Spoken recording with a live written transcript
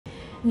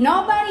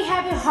Nobody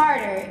have it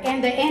harder in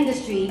the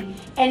industry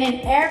and in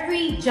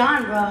every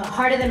genre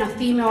harder than a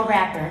female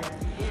rapper.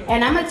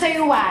 And I'm gonna tell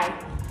you why.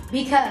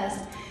 Because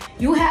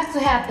you have to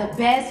have the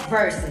best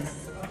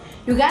verses.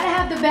 You gotta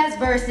have the best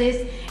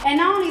verses, and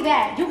not only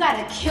that, you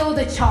gotta kill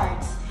the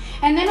charts.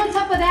 And then on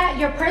top of that,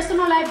 your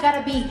personal life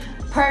gotta be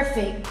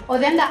perfect, or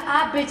then the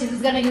op bitches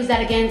is gonna use that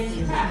against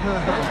you.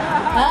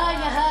 Oh,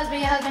 your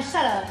husband,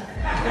 shut up.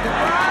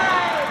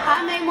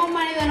 I make more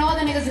money than all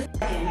the niggas who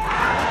fucking.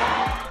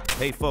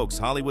 Hey folks,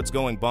 Hollywood's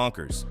going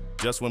bonkers.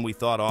 Just when we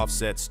thought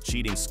Offset's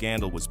cheating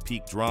scandal was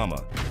peak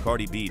drama,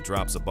 Cardi B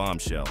drops a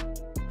bombshell.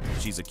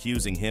 She's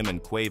accusing him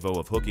and Quavo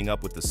of hooking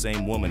up with the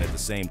same woman at the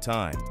same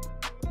time.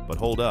 But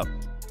hold up,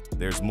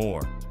 there's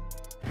more.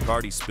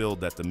 Cardi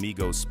spilled that the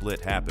Migos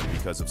split happened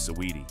because of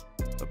Saweetie.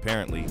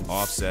 Apparently,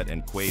 Offset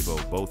and Quavo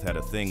both had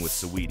a thing with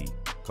Saweetie,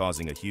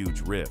 causing a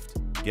huge rift.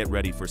 Get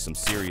ready for some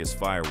serious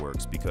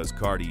fireworks because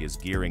Cardi is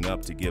gearing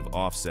up to give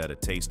Offset a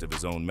taste of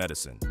his own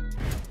medicine.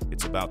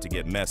 It's about to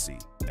get messy,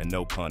 and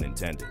no pun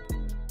intended.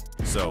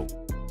 So,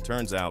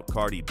 turns out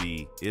Cardi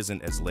B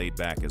isn't as laid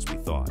back as we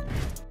thought.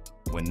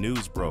 When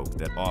news broke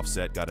that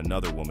Offset got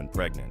another woman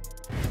pregnant,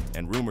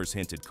 and rumors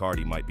hinted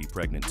Cardi might be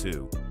pregnant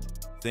too,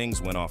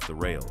 things went off the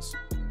rails.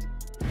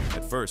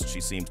 At first,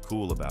 she seemed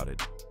cool about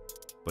it,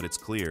 but it's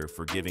clear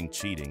forgiving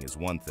cheating is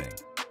one thing.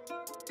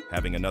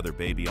 Having another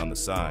baby on the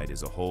side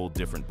is a whole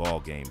different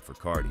ballgame for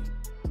Cardi.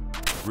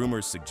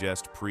 Rumors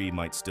suggest Pri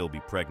might still be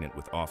pregnant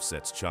with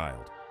Offset's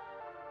child,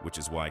 which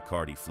is why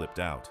Cardi flipped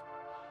out.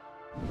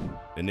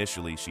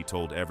 Initially, she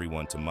told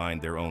everyone to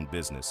mind their own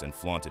business and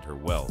flaunted her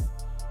wealth,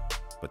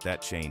 but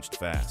that changed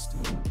fast.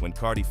 When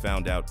Cardi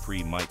found out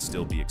Pri might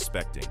still be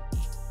expecting,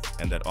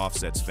 and that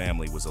Offset's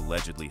family was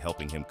allegedly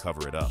helping him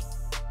cover it up,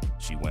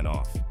 she went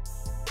off.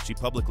 She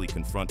publicly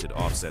confronted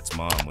Offset's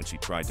mom when she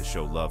tried to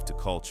show love to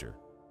Kulture.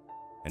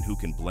 And who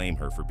can blame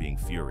her for being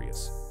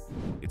furious?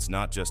 It's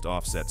not just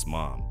Offset's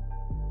mom.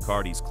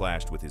 Cardi's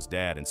clashed with his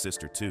dad and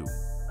sister too.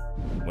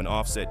 When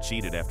Offset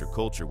cheated after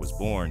Kulture was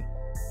born,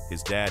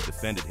 his dad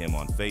defended him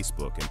on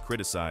Facebook and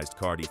criticized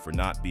Cardi for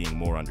not being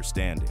more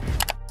understanding.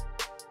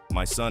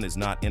 My son is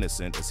not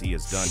innocent as he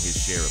has done his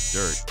share of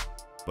dirt,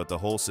 but the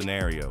whole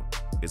scenario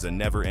is a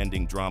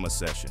never-ending drama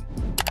session.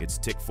 It's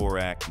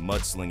tick-for-act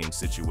mudslinging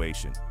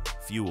situation,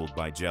 fueled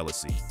by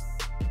jealousy,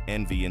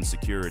 envy,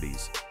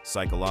 insecurities,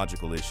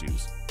 psychological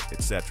issues,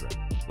 etc.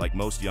 Like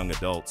most young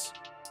adults,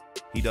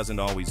 he doesn't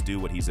always do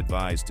what he's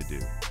advised to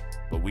do.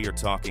 But we are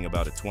talking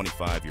about a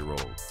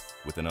 25-year-old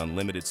with an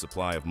unlimited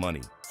supply of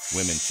money,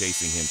 women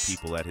chasing him,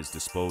 people at his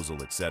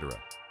disposal, etc.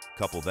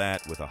 Couple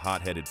that with a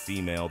hot-headed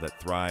female that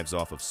thrives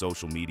off of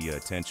social media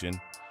attention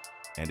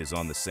and is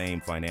on the same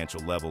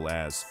financial level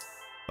as,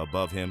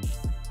 above him,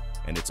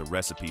 and it's a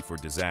recipe for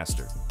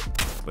disaster.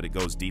 But it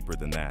goes deeper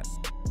than that.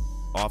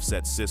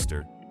 Offset's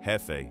sister,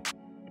 Jefe,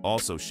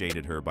 also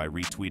shaded her by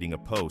retweeting a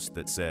post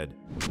that said,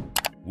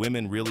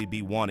 "Women really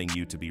be wanting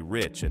you to be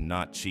rich and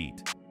not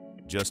cheat.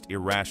 Just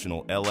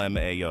irrational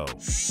LMAO."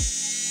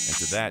 And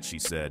to that she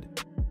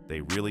said,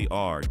 "They really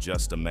are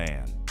just a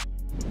man."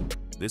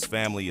 This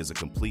family is a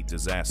complete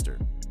disaster,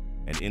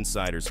 and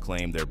insiders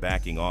claim they're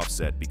backing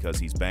Offset because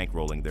he's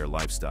bankrolling their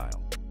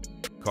lifestyle.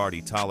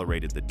 Cardi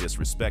tolerated the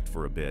disrespect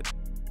for a bit,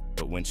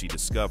 but when she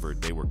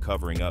discovered they were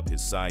covering up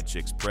his side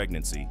chick's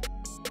pregnancy,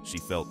 she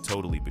felt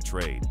totally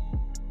betrayed.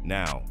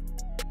 Now,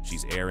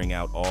 she's airing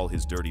out all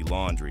his dirty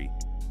laundry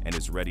and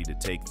is ready to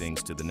take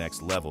things to the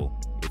next level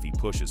if he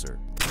pushes her.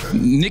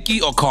 Nicki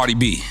or Cardi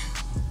B?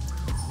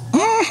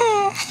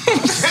 Not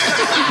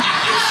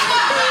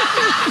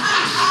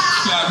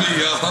me,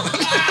 y'all.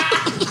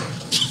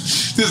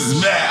 This is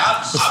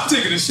mad. I'm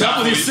taking a shot.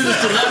 I'm shit,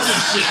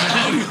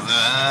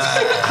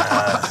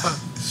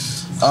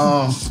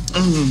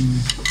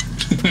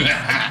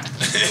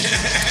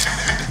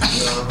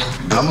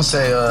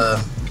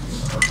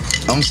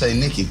 I'm gonna say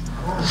Nicki.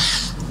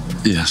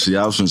 Yeah, see,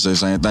 I was gonna say the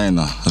same thing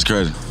though. That's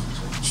crazy.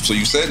 So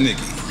you said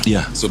Nicki?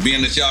 Yeah. So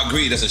being that y'all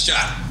agree, that's a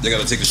shot. They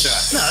gotta take a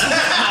shot.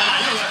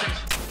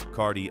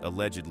 Cardi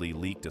allegedly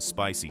leaked a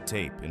spicy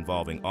tape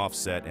involving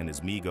Offset and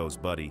his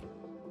Migos buddy,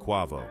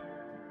 Quavo.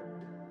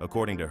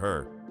 According to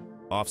her,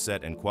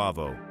 Offset and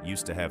Quavo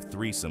used to have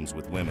threesomes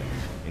with women,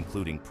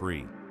 including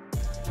Pri.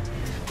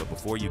 But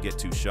before you get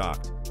too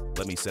shocked,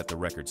 let me set the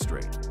record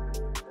straight.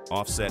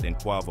 Offset and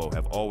Quavo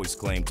have always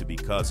claimed to be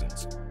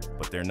cousins,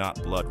 but they're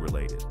not blood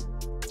related.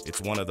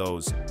 It's one of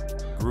those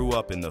grew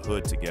up in the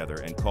hood together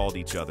and called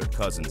each other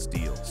cousins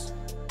deals.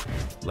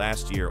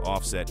 Last year,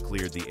 Offset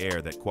cleared the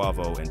air that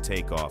Quavo and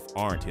Takeoff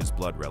aren't his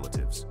blood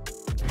relatives.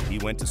 He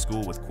went to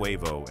school with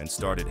Quavo and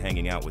started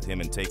hanging out with him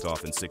and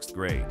Takeoff in 6th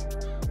grade.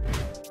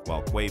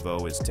 While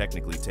Quavo is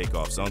technically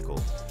Takeoff's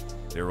uncle,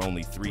 they're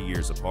only 3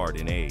 years apart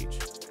in age.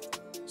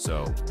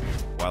 So,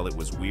 while it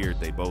was weird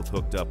they both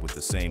hooked up with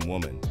the same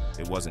woman,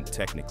 it wasn't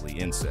technically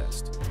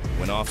incest.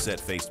 When Offset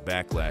faced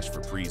backlash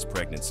for Pri's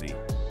pregnancy,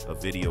 a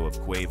video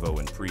of Quavo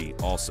and Pri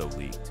also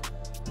leaked.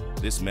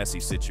 This messy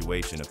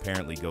situation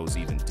apparently goes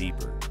even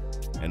deeper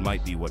and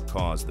might be what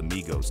caused the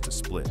Migos to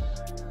split.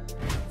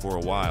 For a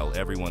while,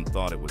 everyone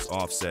thought it was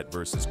Offset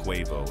versus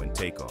Quavo and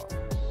Takeoff.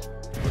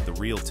 But the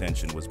real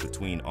tension was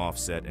between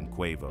Offset and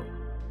Quavo,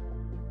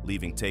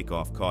 leaving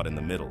Takeoff caught in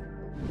the middle.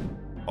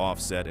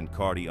 Offset and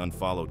Cardi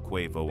unfollowed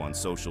Quavo on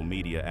social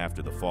media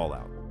after the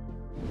fallout,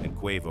 and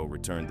Quavo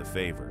returned the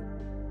favor.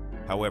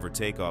 However,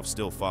 Takeoff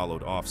still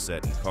followed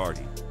Offset and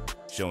Cardi,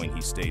 showing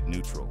he stayed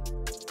neutral.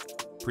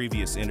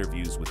 Previous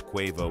interviews with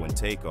Quavo and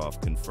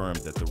Takeoff confirmed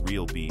that the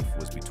real beef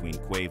was between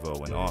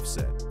Quavo and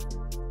Offset.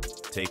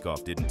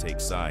 Takeoff didn't take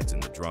sides in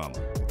the drama.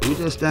 We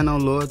just stand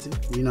on loyalty,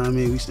 you know what I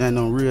mean? We stand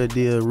on real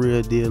deal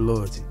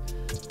loyalty.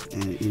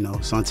 And, you know,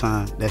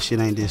 sometimes that shit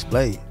ain't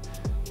displayed.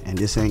 And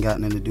this ain't got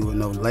nothing to do with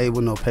no label,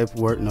 no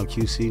paperwork, no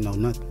QC, no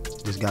nothing.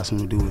 Just got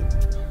something to do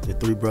with the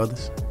three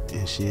brothers.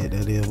 And shit,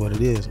 that is what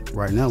it is.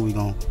 Right now, we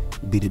gonna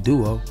be the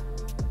duo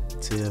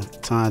till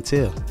time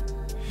tell.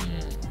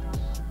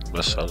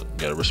 That's how,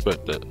 gotta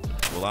respect that.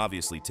 Well,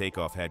 obviously,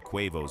 Takeoff had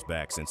Quavo's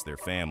back since they're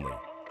family.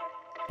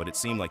 But it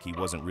seemed like he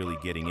wasn't really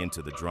getting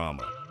into the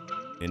drama.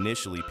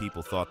 Initially,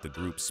 people thought the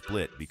group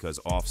split because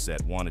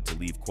Offset wanted to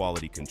leave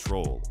quality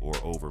control or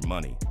over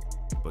money.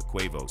 But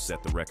Quavo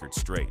set the record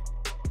straight.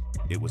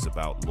 It was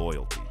about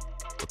loyalty.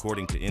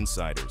 According to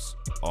insiders,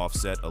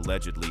 Offset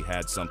allegedly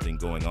had something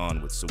going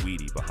on with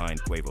Saweetie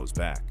behind Quavo's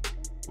back,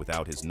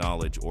 without his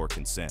knowledge or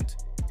consent.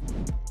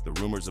 The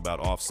rumors about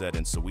Offset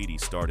and Saweetie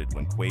started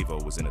when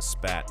Quavo was in a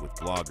spat with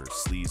blogger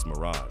Sleaze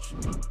Mirage.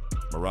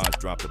 Mirage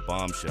dropped a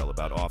bombshell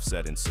about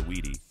Offset and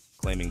Saweetie,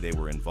 claiming they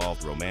were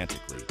involved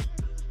romantically.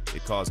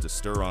 It caused a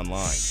stir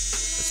online,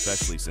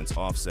 especially since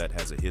Offset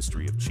has a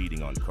history of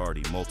cheating on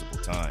Cardi multiple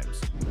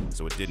times,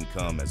 so it didn't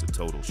come as a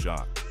total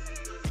shock.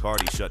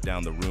 Cardi shut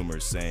down the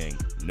rumors saying,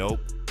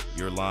 "Nope,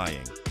 you're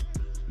lying,"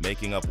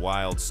 making up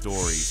wild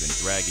stories and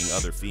dragging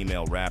other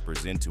female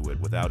rappers into it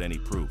without any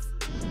proof.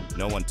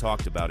 No one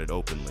talked about it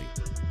openly,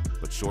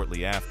 but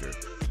shortly after,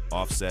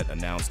 Offset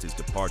announced his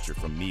departure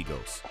from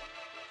Migos.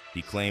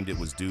 He claimed it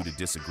was due to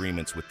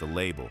disagreements with the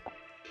label,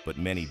 but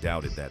many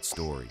doubted that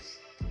story.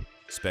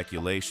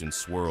 Speculation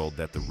swirled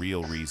that the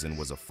real reason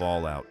was a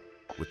fallout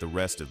with the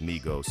rest of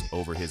Migos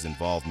over his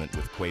involvement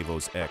with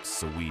Quavo's ex,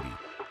 Saweetie.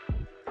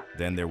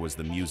 Then there was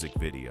the music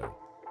video.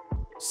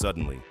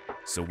 Suddenly,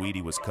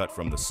 Saweetie was cut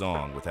from the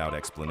song without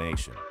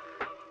explanation.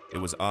 It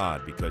was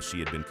odd because she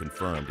had been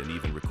confirmed and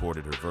even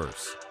recorded her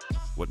verse.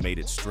 What made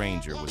it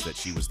stranger was that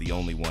she was the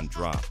only one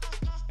dropped,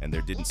 and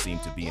there didn't seem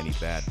to be any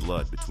bad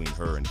blood between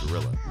her and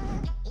Gorilla.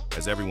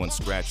 As everyone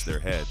scratched their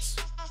heads,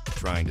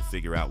 trying to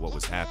figure out what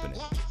was happening,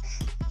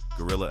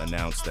 Gorilla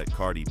announced that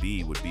Cardi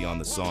B would be on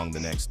the song the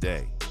next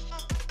day.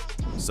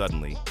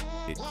 Suddenly,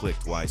 it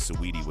clicked why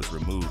Saweetie was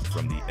removed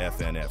from the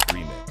FNF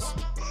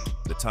remix.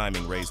 The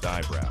timing raised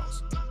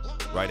eyebrows.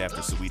 Right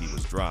after Saweetie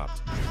was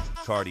dropped,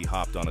 Cardi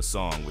hopped on a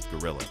song with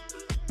Gorilla.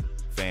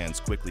 Fans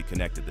quickly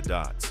connected the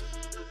dots.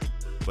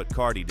 But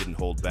Cardi didn't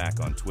hold back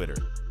on Twitter,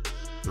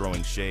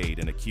 throwing shade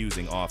and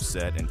accusing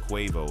Offset and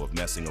Quavo of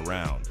messing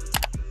around,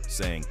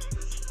 saying,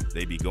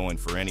 "They be going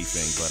for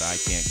anything, but I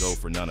can't go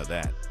for none of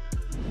that."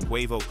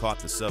 Quavo caught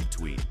the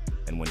subtweet,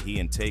 and when he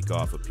and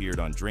Takeoff appeared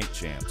on Drink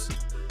Champs,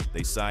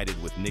 they sided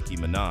with Nicki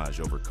Minaj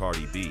over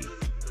Cardi B,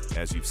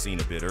 as you've seen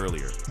a bit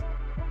earlier.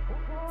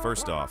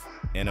 First off,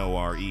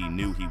 NORE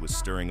knew he was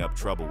stirring up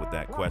trouble with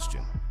that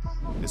question,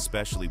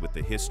 especially with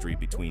the history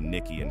between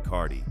Nicki and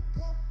Cardi.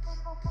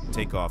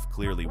 Takeoff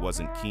clearly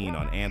wasn't keen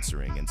on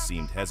answering and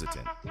seemed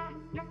hesitant,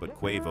 but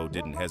Quavo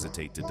didn't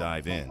hesitate to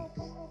dive in.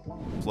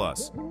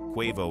 Plus,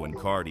 Quavo and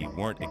Cardi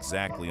weren't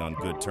exactly on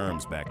good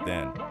terms back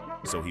then,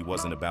 so he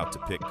wasn't about to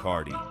pick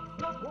Cardi.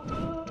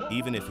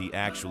 Even if he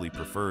actually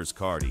prefers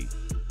Cardi,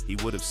 he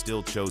would have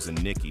still chosen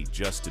Nicki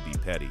just to be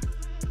petty.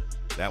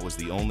 That was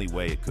the only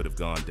way it could have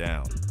gone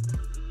down.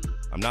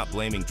 I'm not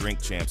blaming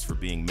Drink Champs for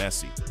being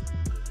messy.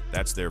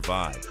 That's their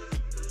vibe,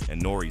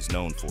 and Nori's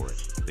known for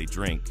it. They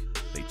drink,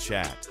 they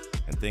chat,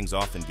 and things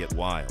often get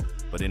wild,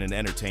 but in an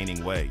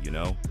entertaining way, you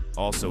know?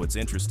 Also, it's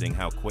interesting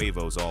how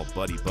Quavo's all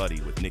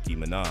buddy-buddy with Nicki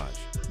Minaj,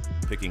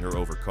 picking her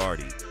over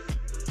Cardi,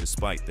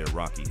 despite their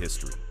rocky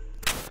history.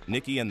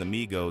 Nicki and the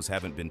Migos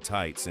haven't been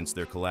tight since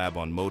their collab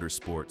on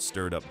Motorsport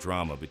stirred up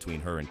drama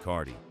between her and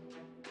Cardi.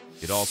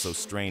 It also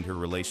strained her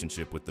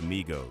relationship with the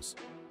Migos,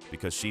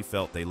 because she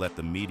felt they let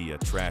the media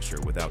trash her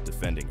without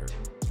defending her.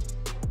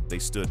 They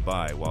stood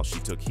by while she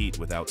took heat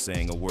without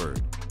saying a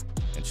word,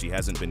 and she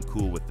hasn't been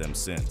cool with them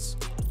since.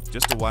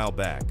 Just a while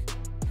back,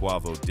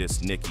 Quavo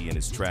dissed Nicki in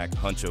his track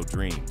Huncho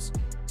Dreams,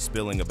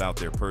 spilling about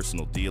their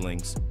personal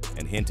dealings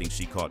and hinting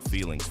she caught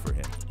feelings for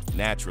him.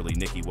 Naturally,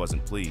 Nicki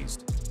wasn't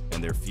pleased,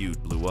 and their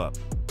feud blew up.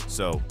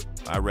 So,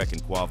 I reckon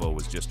Quavo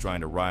was just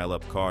trying to rile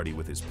up Cardi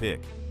with his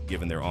pick,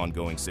 given their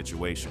ongoing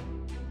situation.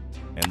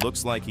 And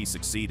looks like he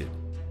succeeded,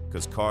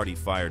 because Cardi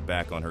fired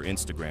back on her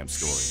Instagram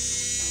story.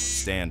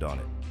 Stand on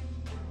it.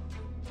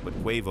 But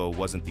Quavo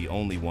wasn't the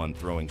only one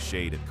throwing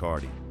shade at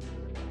Cardi.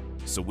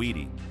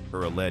 Saweetie,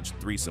 her alleged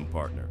threesome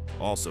partner,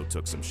 also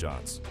took some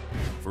shots.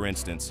 For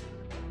instance,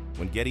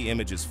 when Getty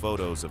Images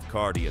photos of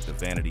Cardi at the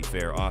Vanity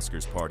Fair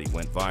Oscars party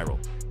went viral,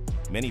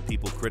 Many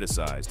people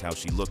criticized how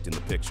she looked in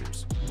the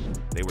pictures.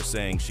 They were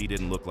saying she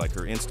didn't look like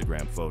her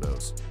Instagram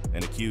photos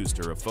and accused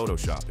her of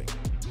photoshopping.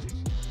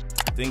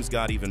 Things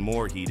got even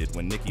more heated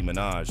when Nicki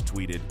Minaj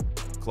tweeted,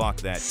 "Clock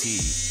that T,"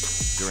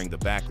 during the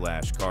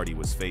backlash Cardi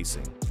was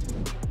facing,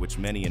 which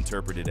many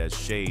interpreted as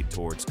shade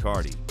towards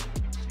Cardi.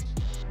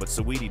 But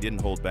Saweetie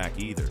didn't hold back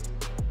either.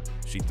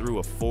 She threw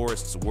a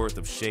forest's worth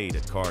of shade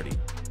at Cardi.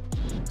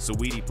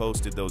 Saweetie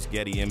posted those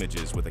Getty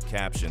images with a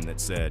caption that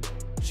said,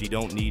 "She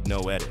don't need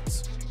no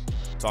edits."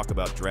 Talk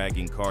about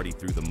dragging Cardi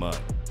through the mud.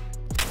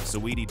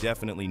 Saweetie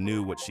definitely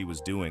knew what she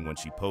was doing when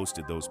she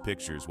posted those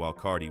pictures while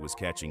Cardi was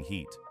catching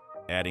heat,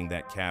 adding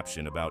that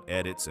caption about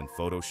edits and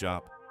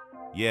Photoshop.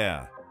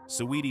 Yeah,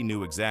 Saweetie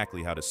knew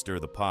exactly how to stir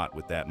the pot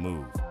with that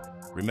move.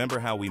 Remember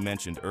how we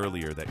mentioned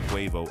earlier that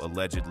Quavo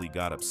allegedly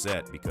got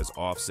upset because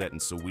Offset and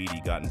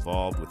Saweetie got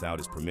involved without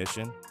his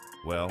permission?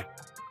 Well,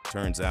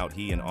 turns out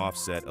he and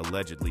Offset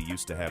allegedly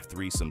used to have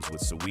threesomes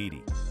with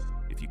Saweetie,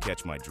 if you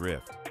catch my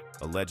drift.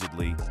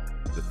 Allegedly,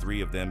 the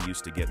three of them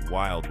used to get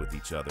wild with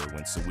each other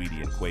when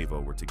Saweetie and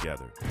Quavo were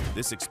together.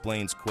 This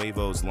explains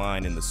Quavo's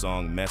line in the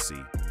song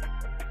Messy,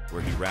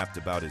 where he rapped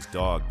about his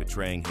dog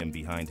betraying him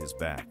behind his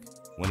back.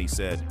 When he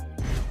said,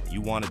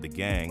 "You wanted the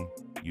gang,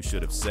 you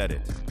should have said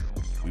it.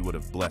 We would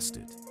have blessed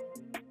it."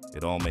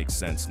 It all makes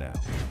sense now.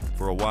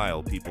 For a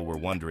while, people were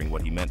wondering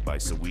what he meant by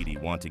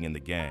Saweetie wanting in the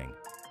gang,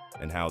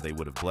 and how they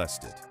would have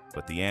blessed it.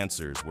 But the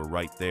answers were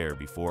right there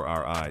before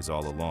our eyes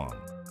all along.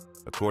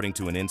 According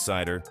to an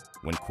insider,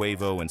 when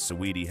Quavo and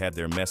Saweetie had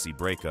their messy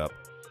breakup,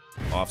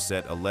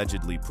 Offset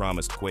allegedly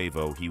promised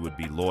Quavo he would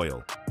be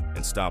loyal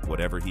and stop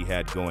whatever he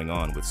had going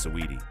on with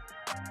Saweetie.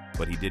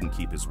 But he didn't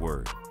keep his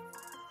word.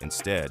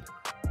 Instead,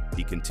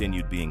 he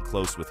continued being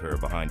close with her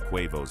behind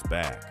Quavo's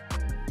back.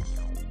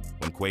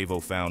 When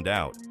Quavo found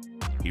out,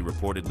 he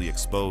reportedly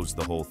exposed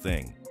the whole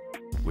thing,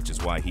 which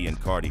is why he and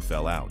Cardi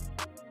fell out.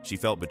 She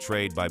felt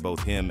betrayed by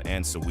both him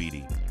and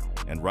Saweetie,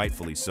 and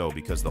rightfully so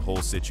because the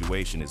whole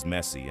situation is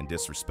messy and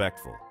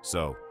disrespectful.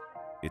 So,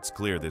 it's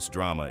clear this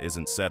drama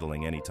isn't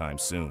settling anytime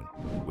soon.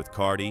 With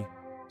Cardi,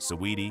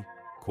 Saweetie,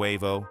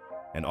 Quavo,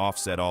 and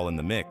Offset all in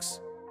the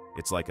mix,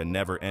 it's like a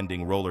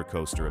never-ending roller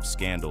coaster of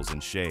scandals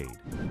and shade.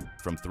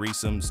 From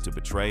threesomes to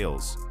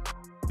betrayals,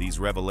 these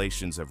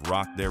revelations have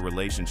rocked their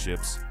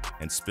relationships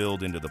and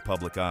spilled into the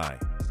public eye.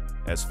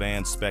 As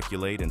fans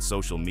speculate and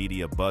social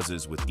media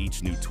buzzes with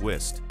each new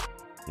twist,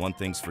 one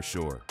thing's for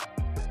sure.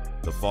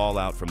 The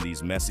fallout from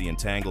these messy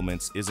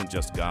entanglements isn't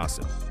just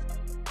gossip.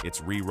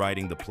 It's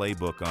rewriting the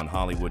playbook on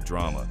Hollywood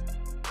drama.